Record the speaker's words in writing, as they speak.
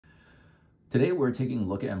Today we're taking a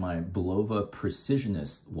look at my Bulova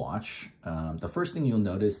Precisionist watch. The first thing you'll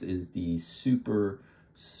notice is the super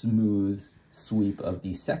smooth sweep of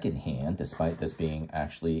the second hand, despite this being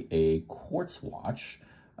actually a quartz watch.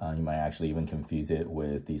 You might actually even confuse it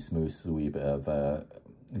with the smooth sweep of a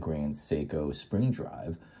Grand Seiko Spring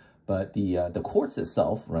Drive. But the quartz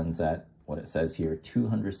itself runs at what it says here,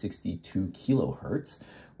 262 kilohertz,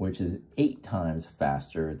 which is 8 times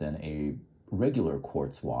faster than a regular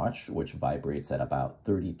quartz watch, which vibrates at about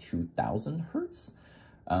 32,000 hertz,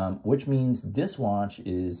 which means this watch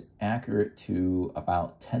is accurate to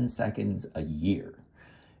about 10 seconds a year.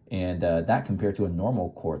 And that compared to a normal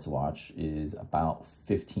quartz watch is about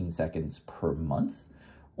 15 seconds per month,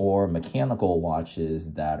 or mechanical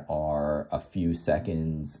watches that are a few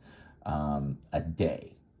seconds a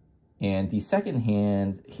day. And the second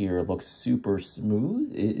hand here looks super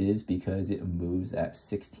smooth. It is because it moves at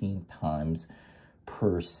 16 times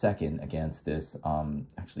per second against this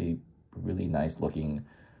actually really nice looking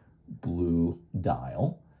blue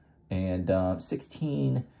dial. And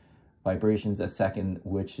 16 vibrations a second,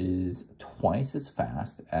 which is twice as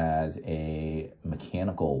fast as a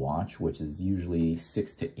mechanical watch, which is usually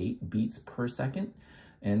 6 to 8 beats per second.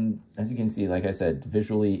 And as you can see, like I said,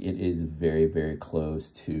 visually it is very, very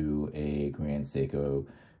close to a Grand Seiko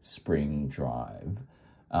Spring Drive.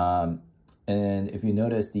 And if you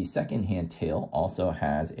notice, the second hand tail also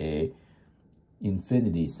has a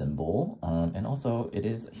infinity symbol. And also it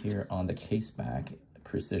is here on the case back,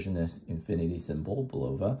 Precisionist infinity symbol,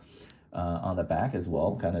 Bulova, on the back as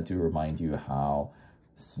well, kind of to remind you how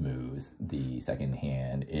smooth the second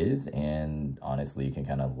hand is. And honestly, you can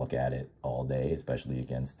kind of look at it all day, especially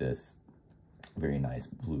against this very nice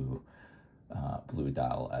blue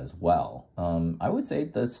dial as well. I would say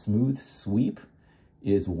the smooth sweep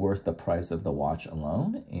is worth the price of the watch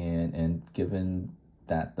alone, and given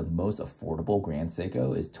that the most affordable Grand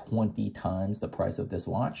Seiko is 20 times the price of this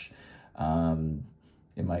watch,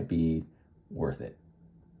 it might be worth it.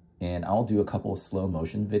 And I'll do a couple of slow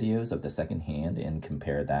motion videos of the second hand and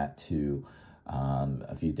compare that to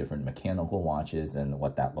a few different mechanical watches and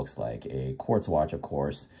what that looks like. A quartz watch, of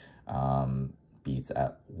course, beats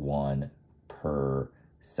at 1 per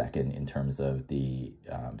second in terms of the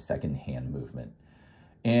second hand movement.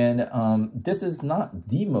 And this is not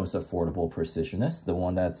the most affordable Precisionist. The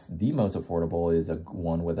one that's the most affordable is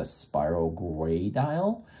one with a spiral gray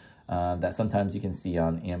dial. That sometimes you can see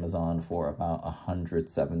on Amazon for about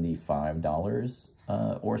 $175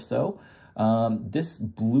 or so. This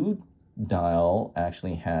blue dial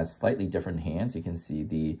actually has slightly different hands. You can see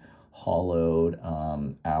the hollowed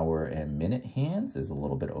hour and minute hands is a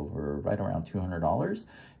little bit over, right around $200.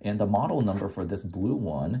 And the model number for this blue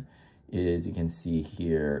one is, you can see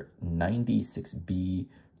here,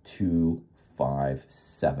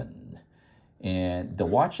 96B257. And the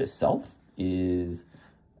watch itself is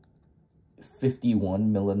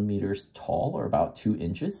 51 millimeters tall, or about 2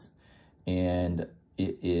 inches, and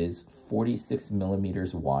it is 46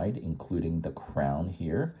 millimeters wide, including the crown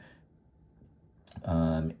here,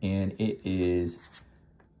 and it is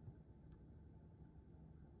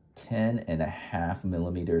 10.5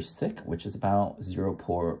 millimeters thick, which is about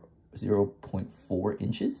 0.4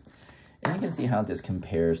 inches. And you can see how this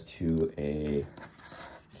compares to a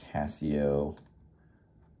Casio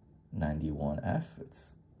 91F.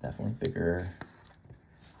 It's definitely bigger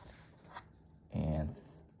and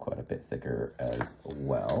quite a bit thicker as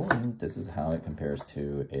well. And this is how it compares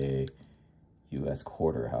to a US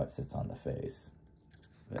quarter, how it sits on the face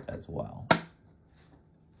as well.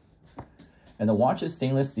 And the watch is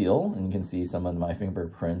stainless steel, and you can see some of my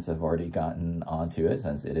fingerprints have already gotten onto it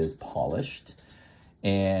since it is polished.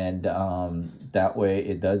 And that way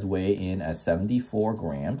it does weigh in at 74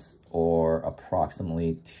 grams, or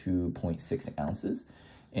approximately 2.6 ounces.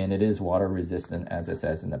 And it is water resistant, as it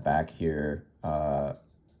says in the back here,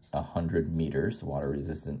 100 meters, water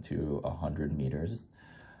resistant to 100 meters.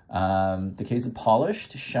 The case is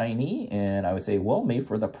polished, shiny, and I would say well made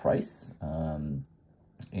for the price. And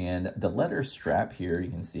the leather strap here, you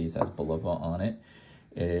can see it says Bulova on it.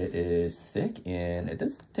 It is thick, and it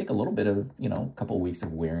does take a little bit of, a couple of weeks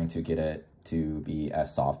of wearing to get it to be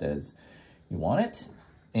as soft as you want it.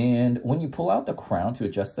 And when you pull out the crown to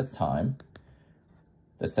adjust the time,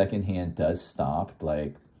 the second hand does stop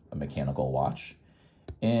like a mechanical watch.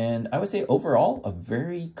 And I would say overall, a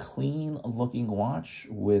very clean looking watch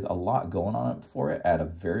with a lot going on for it at a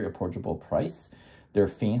very approachable price. There are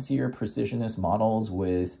fancier Precisionist models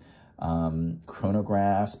with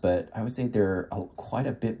chronographs, but I would say they're quite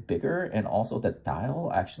a bit bigger. And also the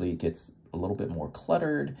dial actually gets a little bit more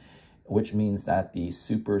cluttered, which means that the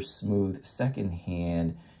super smooth second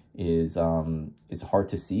hand is hard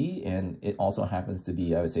to see, and it also happens to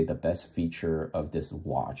be, I would say, the best feature of this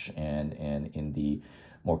watch. And in the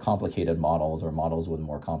more complicated models or models with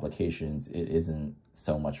more complications, it isn't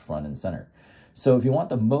so much front and center. So if you want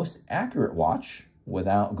the most accurate watch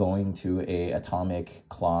without going to a atomic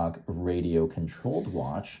clock radio controlled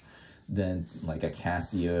watch, then like a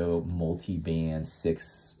Casio multi-band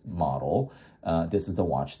 6 model, this is the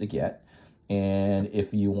watch to get. And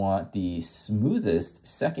if you want the smoothest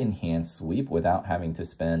second-hand sweep without having to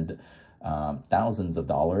spend thousands of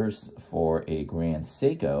dollars for a Grand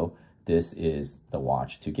Seiko, this is the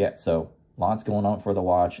watch to get. So lots going on for the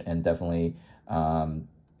watch, and definitely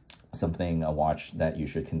a watch that you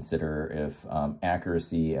should consider if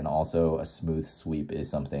accuracy and also a smooth sweep is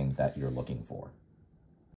something that you're looking for.